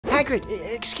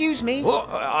Hagrid, excuse me. What?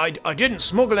 I didn't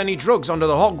smuggle any drugs onto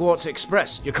the Hogwarts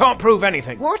Express. You can't prove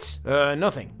anything. What?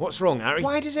 Nothing. What's wrong, Harry?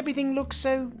 Why does everything look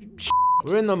so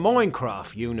We're in the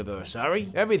Minecraft universe, Harry.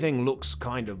 Everything looks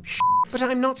kind of But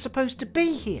I'm not supposed to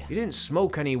be here. You didn't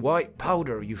smoke any white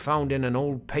powder you found in an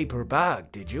old paper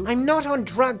bag, did you? I'm not on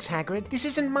drugs, Hagrid. This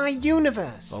isn't my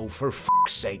universe. Oh, for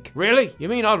f***'s sake. Really? You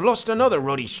mean I've lost another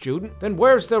ruddy student? Then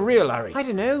where's the real Harry? I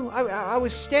don't know. I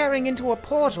was staring into a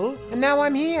portal, and now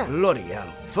I'm here. Bloody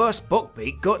hell. First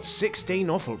Buckbeak got 16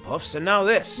 Hufflepuffs, and now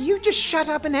this. You just shut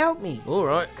up and help me. All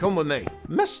right, come with me.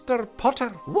 Mr. Potter,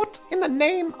 what in the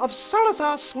name of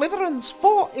Salazar Slytherin's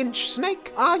 4-inch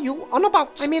snake are you on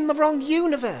about? I'm in the wrong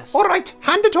universe. All right,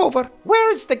 hand it over.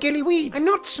 Where is the gillyweed? I'm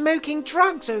not smoking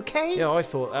drugs, okay? Yeah, I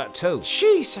thought that too.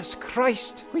 Jesus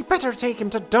Christ. We better take him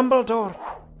to Dumbledore.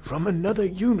 From another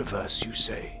universe, you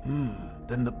say?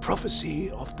 Then the prophecy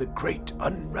of the great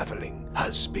unraveling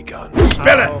has begun.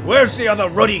 Spell it! Where's the other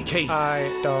ruddy key? I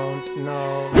don't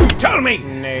know. Tell me!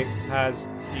 Snape has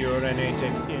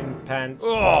urinated in pants.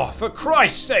 Oh, for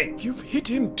Christ's sake! You've hit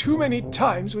him too many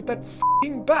times with that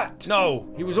f***ing bat.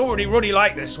 No, he was already ruddy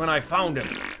like this when I found him.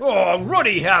 Oh,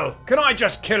 ruddy hell! Can I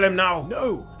just kill him now?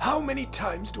 No. How many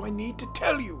times do I need to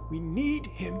tell you? We need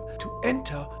him to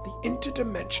enter the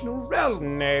interdimensional realm.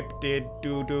 Snape did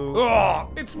doo-doo. Oh,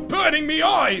 it's burning me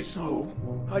eyes! Oh,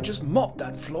 I just mopped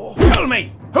that floor. Tell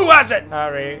me! Who has it?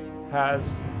 Harry has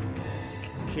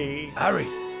key. Harry,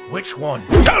 which one?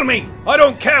 Tell me! I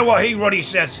don't care what he ruddy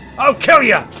says. I'll kill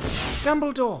you!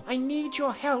 Dumbledore, I need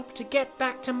your help to get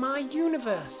back to my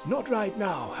universe. Not right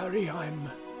now, Harry. I'm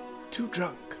too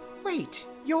drunk. Wait,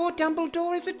 your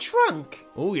Dumbledore is a drunk?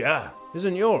 Oh yeah,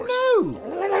 isn't yours?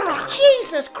 No!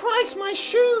 Jesus Christ, my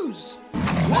shoes!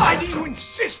 Why do you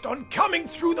insist on coming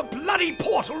through the bloody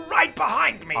portal right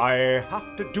behind me? I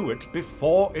have to do it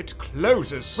before it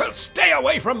closes. Well, stay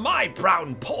away from my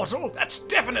brown portal. That's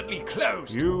definitely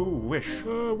closed. You wish.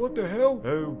 What the hell?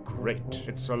 Oh, great.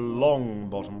 It's a long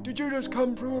bottom. Did you just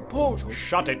come through a portal?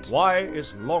 Shut it. Why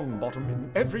is Longbottom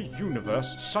in every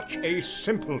universe such a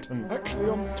simpleton? Actually,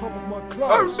 on top of my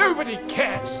class. Oh, nobody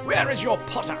cares. Where is your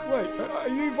Potter? Wait, are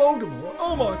you Voldemort?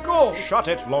 Oh my god. Shut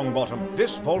it, Longbottom.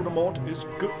 This Voldemort is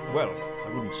good. Well,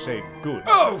 I wouldn't say good.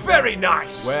 Oh, very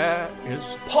nice. Where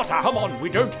is Potter? Come on, we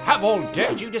don't have all day.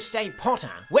 Did you just say Potter?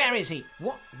 Where is he?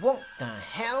 What the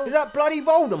hell? Is that bloody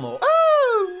Voldemort?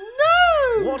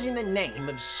 Oh, no! What in the name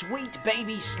of sweet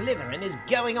baby Slytherin is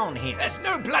going on here? There's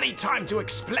no bloody time to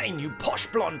explain, you posh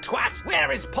blonde twat.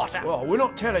 Where is Potter? Well, we're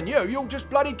not telling you. You'll just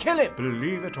bloody kill him.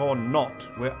 Believe it or not,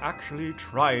 we're actually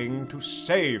trying to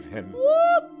save him.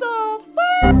 What the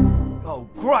fuck? Oh,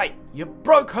 great. You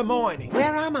broke Hermione.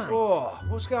 Where am I? Oh,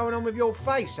 what's going on with your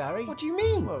face, Harry? What do you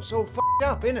mean? Well, it's all f***ed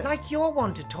up, innit? Like you're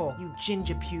one to talk, you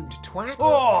ginger-pubed twat.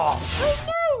 Oh! Oh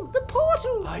no! The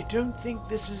portal! I don't think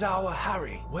this is our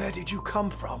Harry. Where did you come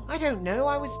from? I don't know.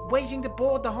 I was waiting to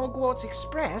board the Hogwarts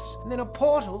Express, and then a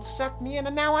portal sucked me in,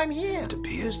 and now I'm here. It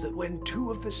appears that when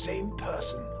two of the same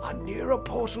person are near a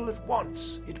portal at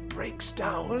once, it breaks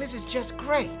down. Well, this is just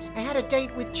great. I had a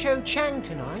date with Cho Chang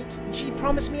tonight, and she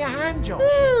promised me a hand job.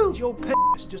 Is your p***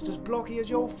 just as blocky as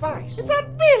your face? Is that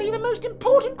really the most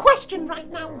important question right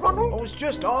now, Ronald? I was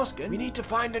just asking. We need to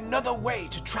find another way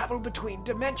to travel between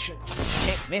dimensions.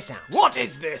 Check this out. What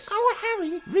is this? Our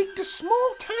Harry rigged a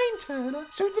small time turner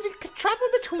so that it could travel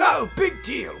between... Oh, big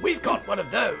deal. We've got one of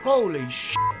those. Holy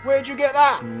sh**. Where'd you get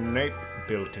that? Snape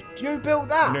built it. You built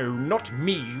that? No, not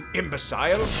me, you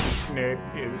imbecile. Snape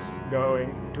is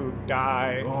going to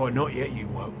die. Oh, not yet you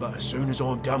won't, but as soon as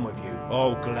I'm done with you,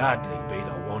 I'll gladly be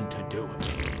the one to do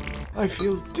it. I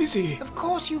feel dizzy. Of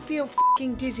course you feel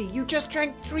f***ing dizzy. You just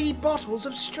drank 3 bottles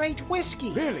of straight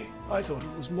whiskey. Really? I thought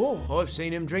it was more. I've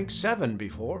seen him drink 7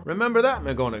 before. Remember that,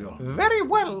 McGonagall? Very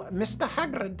well, Mr.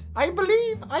 Hagrid. I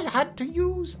believe I had to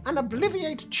use an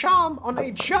obliviate charm on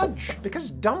a judge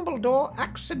because Dumbledore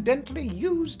accidentally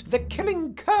used the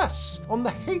killing curse on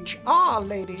the HR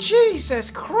lady.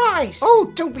 Jesus Christ! Oh,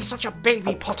 don't be such a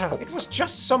baby, Potter. It was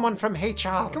just someone from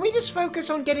HR. Can we just focus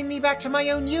on getting me back to my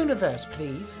own universe,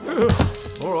 please?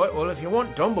 Alright, well, if you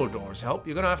want Dumbledore's help,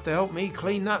 you're gonna have to help me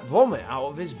clean that vomit out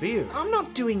of his beard. I'm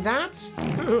not doing that.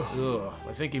 Ugh,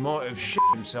 I think he might have shit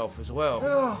himself as well.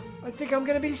 Oh, I think I'm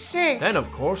gonna be sick. Then,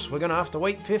 of course, we're gonna have to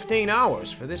wait 15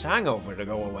 hours for this hangover to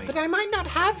go away. But I might not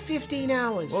have 15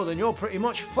 hours. Well, then you're pretty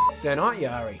much f***ed then, aren't you,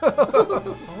 Harry?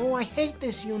 Oh, I hate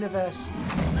this universe.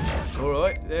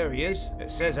 Alright, there he is.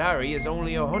 It says Harry is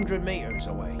only 100 meters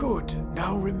away. Good.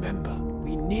 Now remember,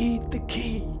 we need the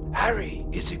key. Harry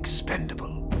is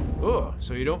expendable. Oh,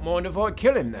 so you don't mind if I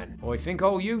kill him then? I think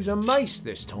I'll use a mace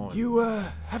this time. You,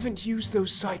 haven't used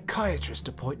those psychiatrist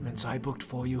appointments I booked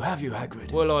for you, have you,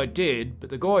 Hagrid? Well, I did, but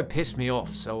the guy pissed me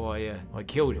off, so I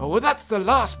killed him. Oh, well, that's the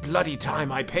last bloody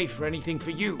time I pay for anything for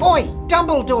you. Oi,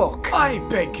 Dumbledore! I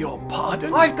beg your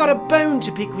pardon? I've got a bone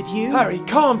to pick with you. Harry,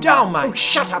 calm down, mate. Oh,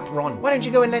 shut up, Ron. Why don't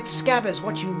you go and let Scabbers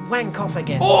watch you wank off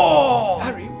again? Oh!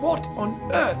 Harry, what on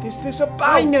earth is this about?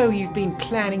 I know you've been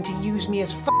planning to use me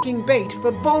as fucking bait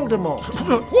for Voldemort.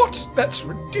 What? That's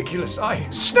ridiculous.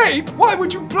 Snape, why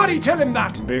would you bloody tell him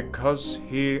that? Because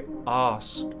he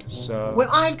asked, sir. Well,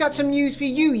 I've got some news for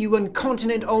you, you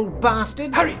incontinent old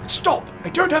bastard. Harry, stop! I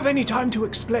don't have any time to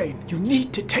explain. You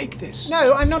need to take this.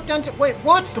 No, I'm not done to... Wait,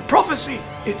 what? The prophecy!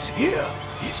 It's here.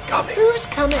 He's coming. Who's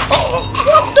coming?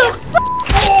 What the f***?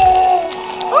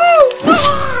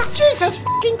 Oh, Jesus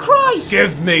fucking Christ!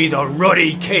 Give me the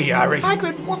ruddy key, Harry.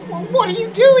 Hagrid, what are you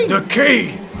doing? The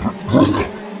key!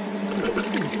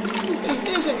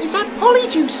 Is that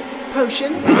polyjuice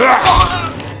potion?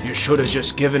 You should have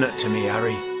just given it to me,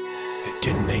 Harry. It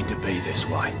didn't need to be this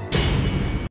way.